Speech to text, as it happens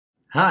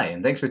Hi,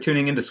 and thanks for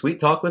tuning in to Sweet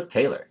Talk with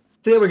Taylor.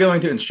 Today we're going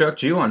to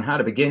instruct you on how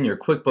to begin your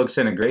QuickBooks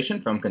integration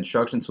from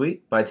ConstructionSuite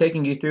by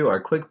taking you through our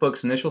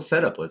QuickBooks Initial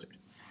Setup wizard.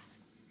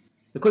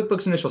 The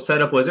QuickBooks Initial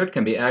Setup wizard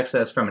can be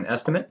accessed from an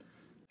estimate,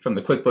 from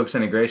the QuickBooks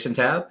Integration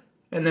tab,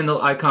 and then the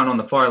icon on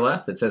the far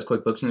left that says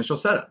QuickBooks Initial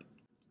Setup.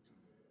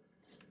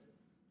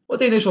 What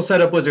the Initial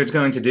Setup wizard is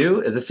going to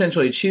do is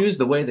essentially choose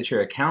the way that your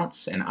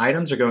accounts and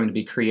items are going to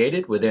be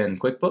created within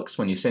QuickBooks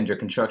when you send your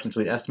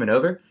ConstructionSuite estimate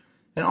over,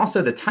 and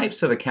also the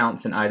types of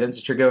accounts and items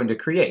that you're going to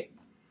create.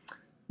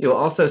 You will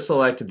also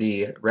select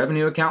the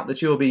revenue account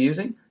that you will be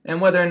using, and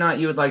whether or not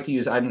you would like to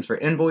use items for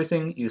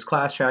invoicing, use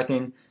class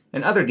tracking,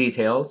 and other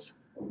details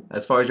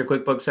as far as your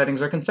QuickBooks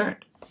settings are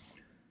concerned.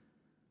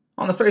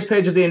 On the first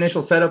page of the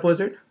Initial Setup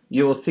wizard,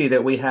 you will see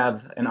that we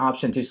have an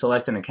option to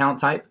select an account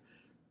type.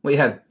 We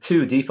have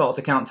two default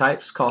account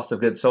types, cost of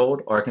goods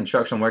sold or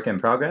construction work in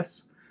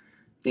progress.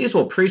 These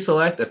will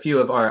pre-select a few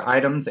of our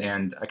items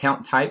and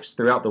account types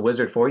throughout the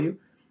wizard for you.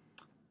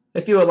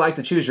 If you would like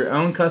to choose your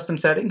own custom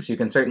settings, you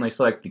can certainly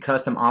select the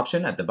custom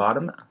option at the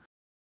bottom.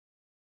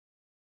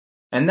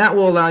 And that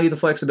will allow you the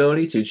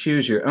flexibility to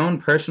choose your own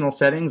personal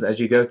settings as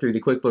you go through the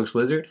QuickBooks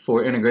wizard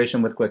for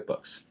integration with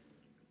QuickBooks.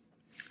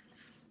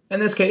 In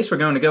this case, we're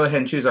going to go ahead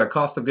and choose our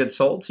cost of goods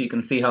sold so you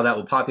can see how that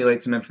will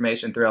populate some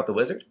information throughout the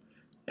wizard,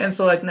 and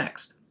select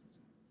Next.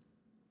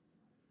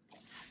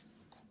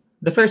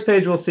 The first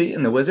page we'll see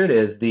in the wizard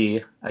is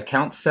the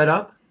account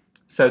setup.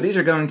 So these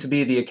are going to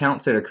be the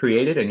accounts that are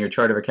created in your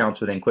chart of accounts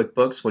within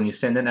QuickBooks when you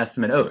send an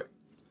estimate over.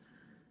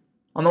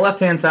 On the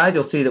left-hand side,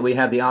 you'll see that we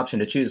have the option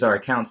to choose our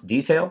accounts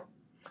detail.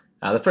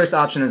 The first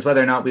option is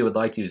whether or not we would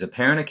like to use a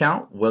parent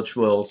account, which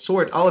will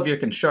sort all of your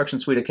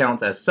ConstructionSuite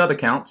accounts as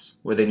sub-accounts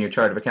within your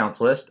chart of accounts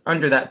list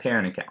under that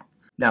parent account.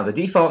 Now, the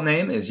default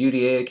name is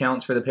UDA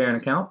accounts for the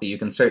parent account, but you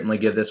can certainly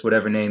give this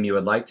whatever name you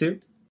would like to.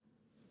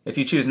 If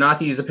you choose not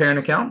to use a parent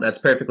account, that's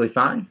perfectly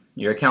fine.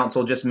 Your accounts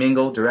will just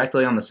mingle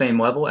directly on the same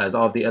level as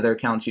all of the other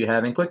accounts you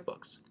have in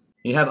QuickBooks.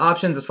 You have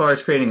options as far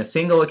as creating a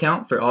single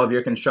account for all of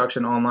your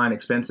construction online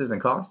expenses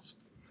and costs.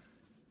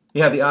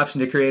 You have the option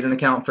to create an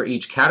account for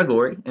each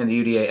category in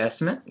the UDA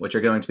estimate, which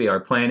are going to be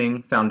our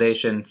planning,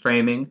 foundation,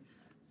 framing,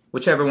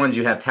 whichever ones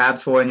you have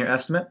tabs for in your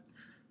estimate,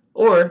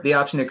 or the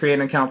option to create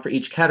an account for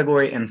each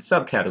category and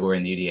subcategory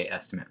in the UDA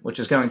estimate, which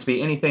is going to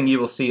be anything you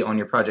will see on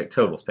your project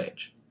totals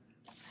page.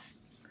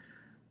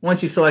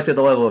 Once you've selected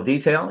the level of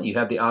detail, you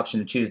have the option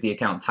to choose the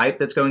account type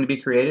that's going to be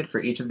created for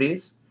each of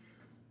these.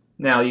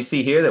 Now you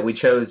see here that we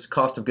chose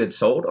cost of goods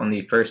sold on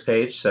the first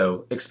page,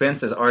 so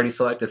expense is already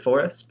selected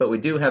for us, but we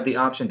do have the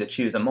option to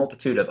choose a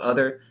multitude of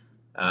other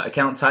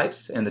account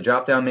types in the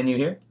drop-down menu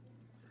here.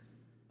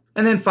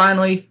 And then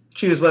finally,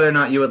 choose whether or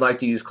not you would like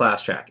to use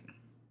class tracking.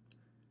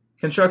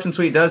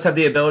 ConstructionSuite does have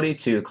the ability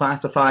to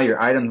classify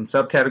your items and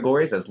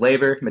subcategories as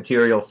labor,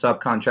 material,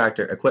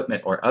 subcontractor,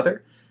 equipment, or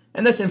other.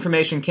 And this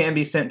information can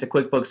be sent to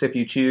QuickBooks if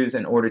you choose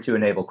in order to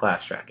enable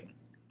class tracking.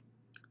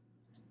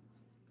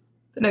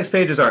 The next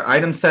page is our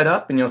item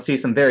setup, and you'll see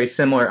some very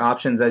similar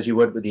options as you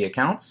would with the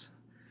accounts.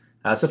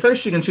 So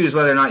first you can choose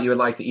whether or not you would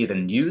like to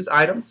even use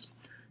items.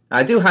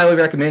 I do highly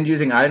recommend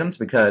using items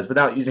because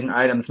without using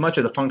items, much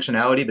of the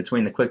functionality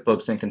between the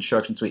QuickBooks and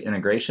ConstructionSuite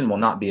integration will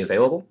not be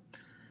available.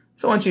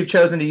 So once you've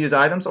chosen to use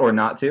items or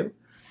not to,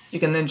 you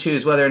can then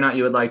choose whether or not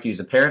you would like to use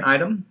a parent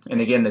item. And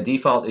again, the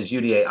default is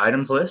UDA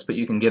items list, but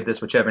you can give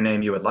this whichever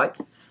name you would like.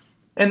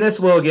 And this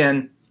will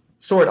again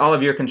sort all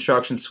of your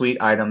ConstructionSuite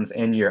items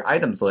in your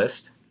items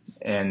list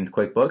in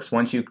QuickBooks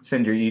once you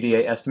send your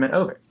UDA estimate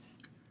over.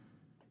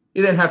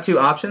 You then have two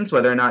options,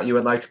 whether or not you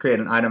would like to create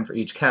an item for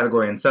each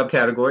category and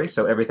subcategory,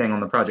 so everything on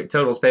the project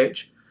totals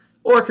page,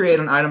 or create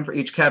an item for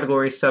each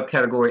category,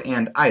 subcategory,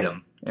 and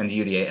item in the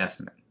UDA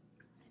estimate.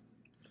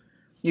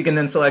 You can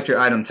then select your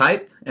item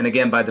type, and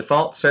again by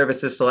default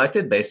service is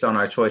selected based on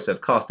our choice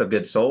of cost of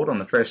goods sold on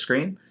the first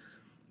screen,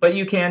 but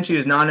you can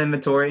choose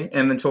non-inventory,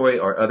 inventory,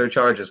 or other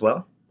charge as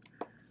well.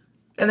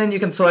 And then you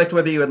can select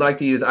whether you would like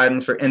to use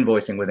items for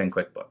invoicing within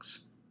QuickBooks.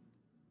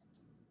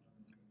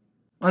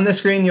 On this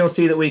screen you'll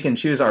see that we can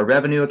choose our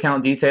revenue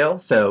account detail,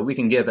 so we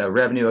can give a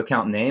revenue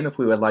account name if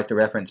we would like to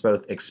reference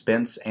both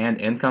expense and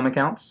income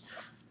accounts.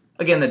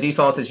 Again, the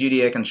default is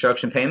UDA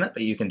construction payment,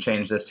 but you can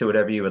change this to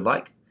whatever you would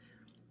like.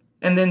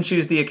 And then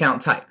choose the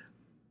account type.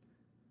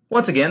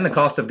 Once again, the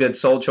cost of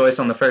goods sold choice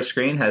on the first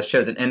screen has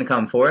chosen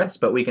income for us,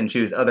 but we can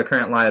choose other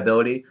current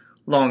liability,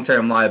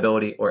 long-term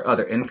liability, or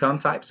other income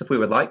types if we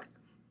would like.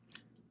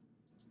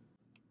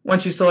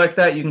 Once you select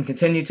that, you can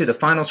continue to the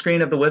final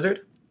screen of the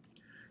wizard.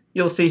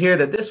 You'll see here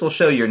that this will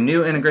show your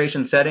new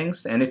integration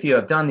settings, and if you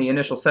have done the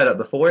initial setup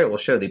before, it will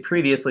show the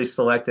previously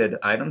selected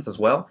items as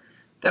well.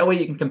 That way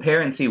you can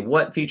compare and see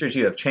what features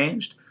you have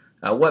changed,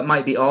 what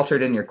might be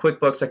altered in your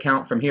QuickBooks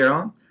account from here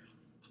on.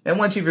 And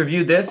once you've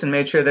reviewed this and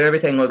made sure that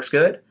everything looks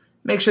good,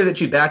 make sure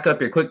that you back up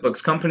your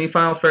QuickBooks company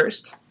file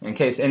first, in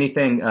case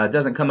anything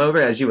doesn't come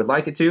over as you would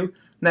like it to.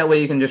 That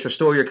way you can just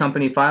restore your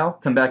company file,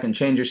 come back and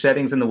change your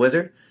settings in the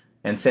wizard,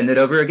 and send it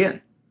over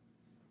again.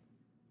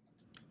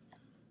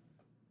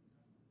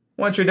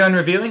 Once you're done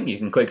reviewing, you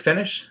can click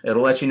Finish.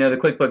 It'll let you know the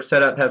QuickBooks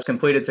setup has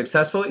completed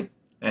successfully,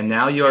 And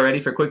now you are ready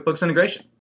for QuickBooks integration.